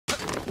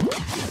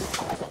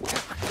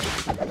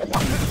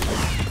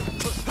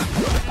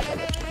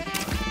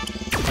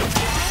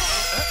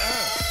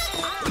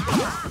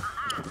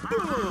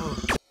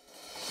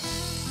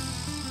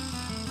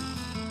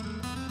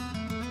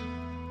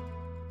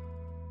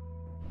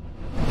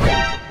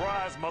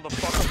Surprise,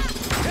 motherfucker.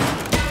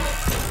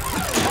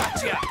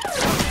 Gotcha.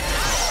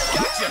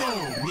 Gotcha.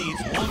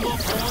 Needs one more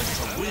point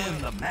to win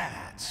the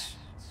match.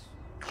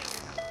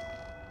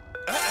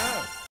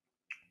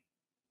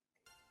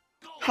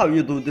 How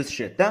you do this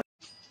shit, huh?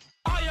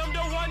 I am the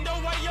one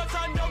your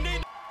son don't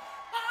need.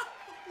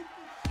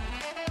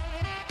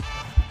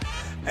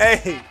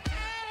 Hey,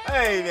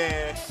 hey,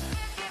 man.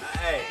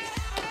 Hey.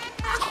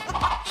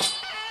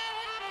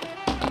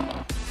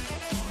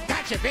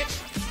 Gotcha, bitch.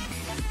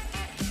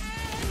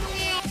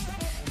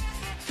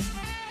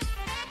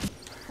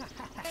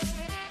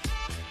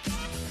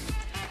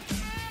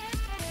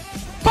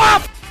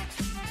 Pop!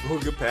 Oh,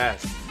 good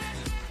pass.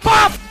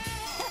 Pop!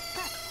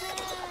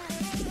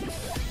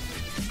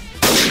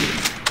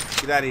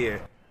 Get out of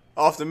here.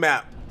 Off the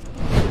map.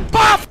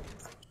 Pop!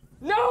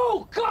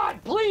 No!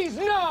 God, please,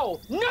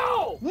 no!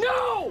 No!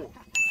 No!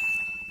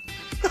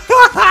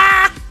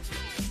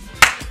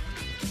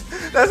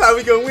 That's how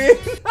we gonna win.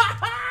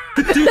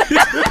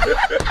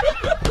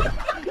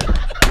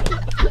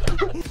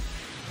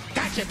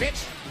 Gotcha,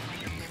 bitch.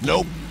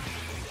 Nope.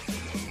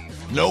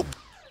 Nope.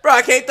 Bro,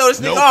 I can't throw this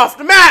Nope. nigga off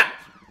the map.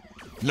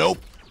 Nope.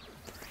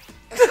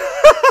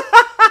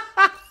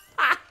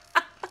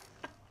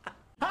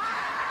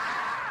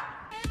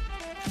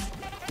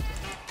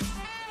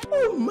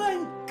 Oh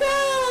my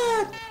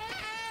god!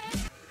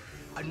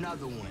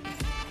 Another one.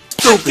 I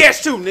can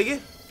catch two,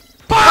 nigga.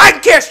 I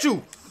can catch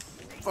two.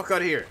 Fuck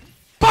out of here.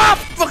 Pop!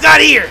 Fuck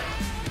out of here.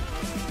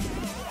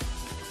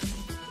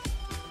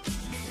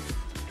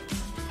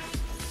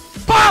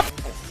 Pop!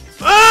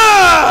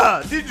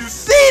 Ah! Did you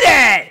see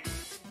that?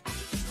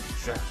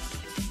 Sure.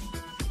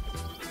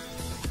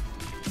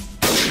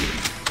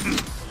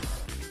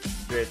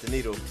 Thread the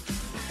needle.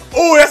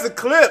 Oh, that's a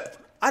clip.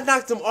 I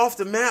knocked him off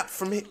the map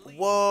from it.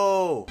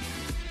 Whoa.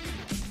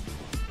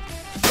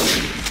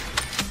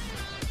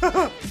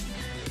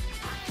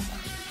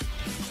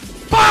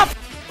 Pop!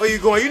 Where you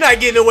going? You're not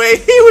getting away.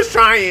 He was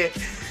trying.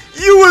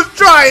 You was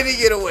trying to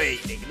get away.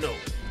 Nigga, no.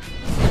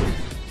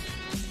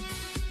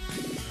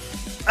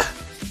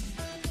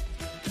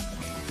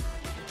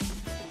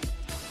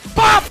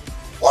 Pop!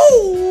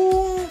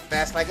 Woo!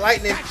 Fast like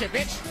lightning. Gotcha,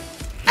 bitch.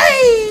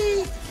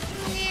 Hey!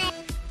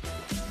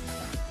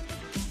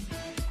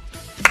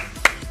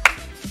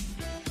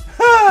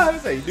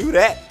 That's how you do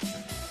that.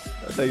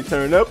 That's how you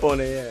turn up on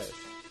their ass.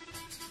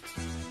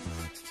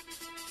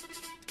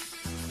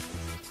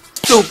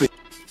 Stupid.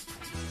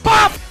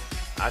 Pop!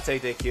 I'll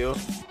take that kill.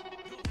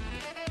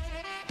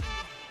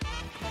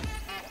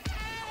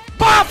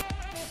 Pop!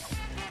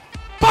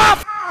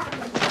 Pop!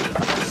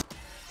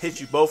 Hit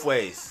you both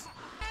ways.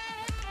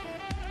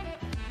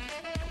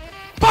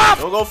 Pop!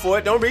 Don't go for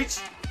it. Don't reach.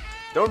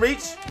 Don't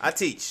reach. I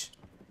teach.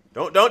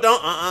 Don't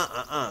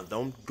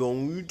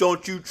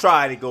you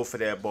try to go for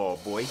that ball,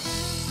 boy.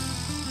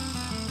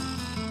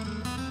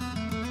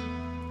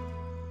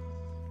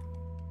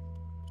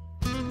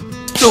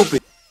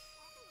 Stupid.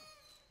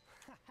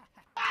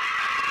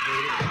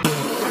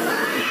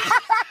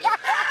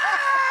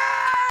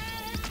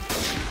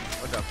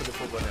 Watch out, put the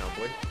football down,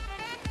 boy.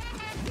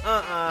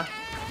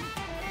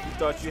 You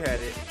thought you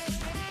had it.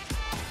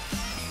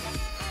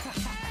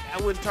 I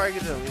wouldn't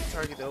target him. He'd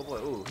target the old boy.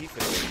 Ooh, he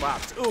finna get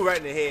bopped. Ooh, right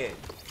in the head.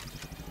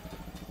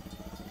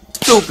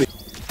 Stupid.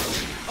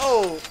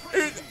 Oh,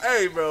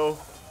 hey, bro.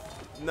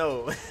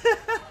 No.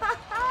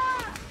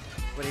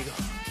 Where'd he go?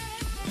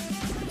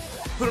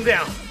 Put him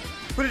down.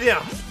 Put it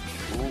down.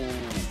 Ooh.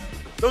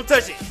 Don't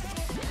touch it.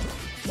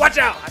 Watch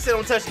out. I said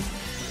don't touch it.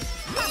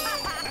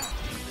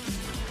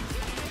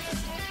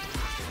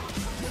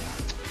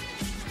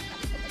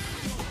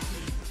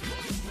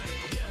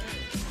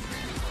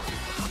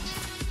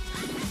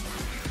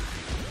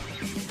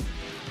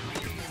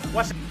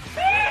 Watch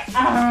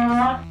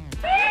out.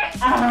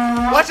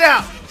 Watch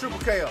out. Triple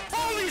KO.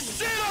 Holy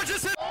shit, I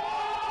just hit.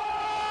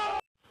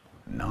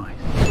 Nice.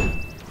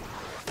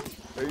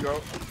 There you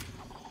go.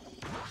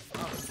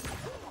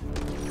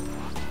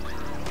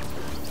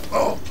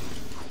 Oh.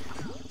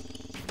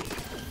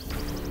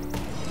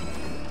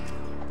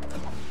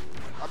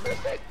 I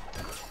missed it.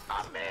 I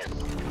missed.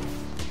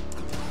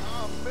 I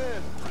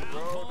missed,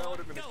 bro. That would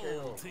have been a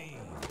KO. I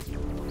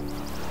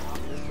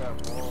missed that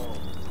ball.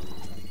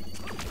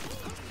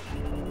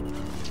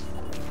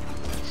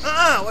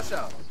 Watch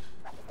out.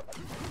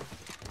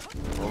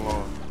 Hold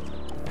on.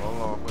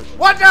 Hold on.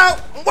 Watch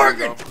out. I'm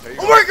working.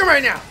 I'm working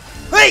right now.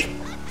 Hey.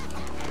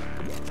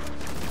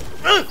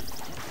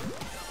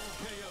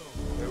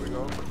 There we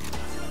go. Woo,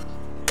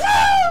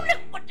 look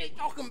what they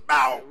talking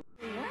about.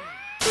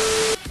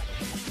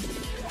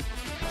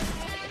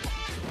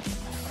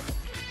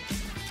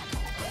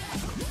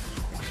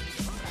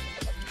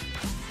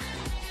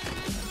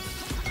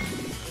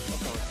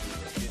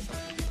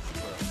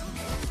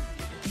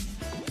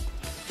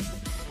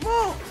 Come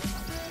on.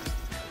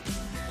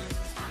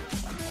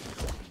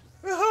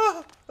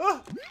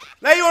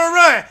 Now you wanna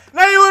run.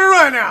 Now you wanna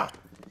run now.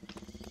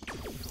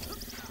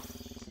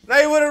 Now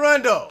you wanna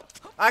run though.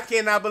 I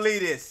cannot believe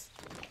this.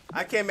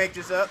 I can't make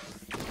this up.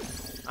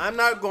 I'm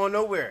not going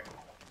nowhere.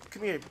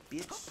 Come here,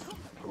 bitch.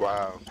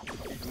 Wow.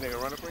 This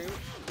nigga running for you?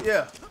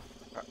 Yeah.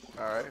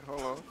 Alright,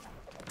 hold on.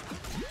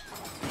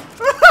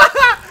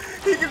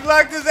 He can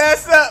lock his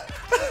ass up.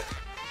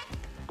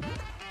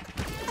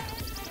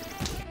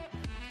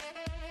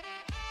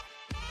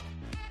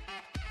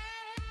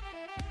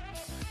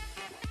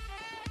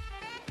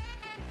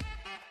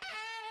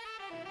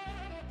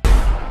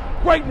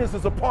 Greatness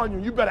is upon you.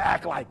 You better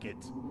act like it.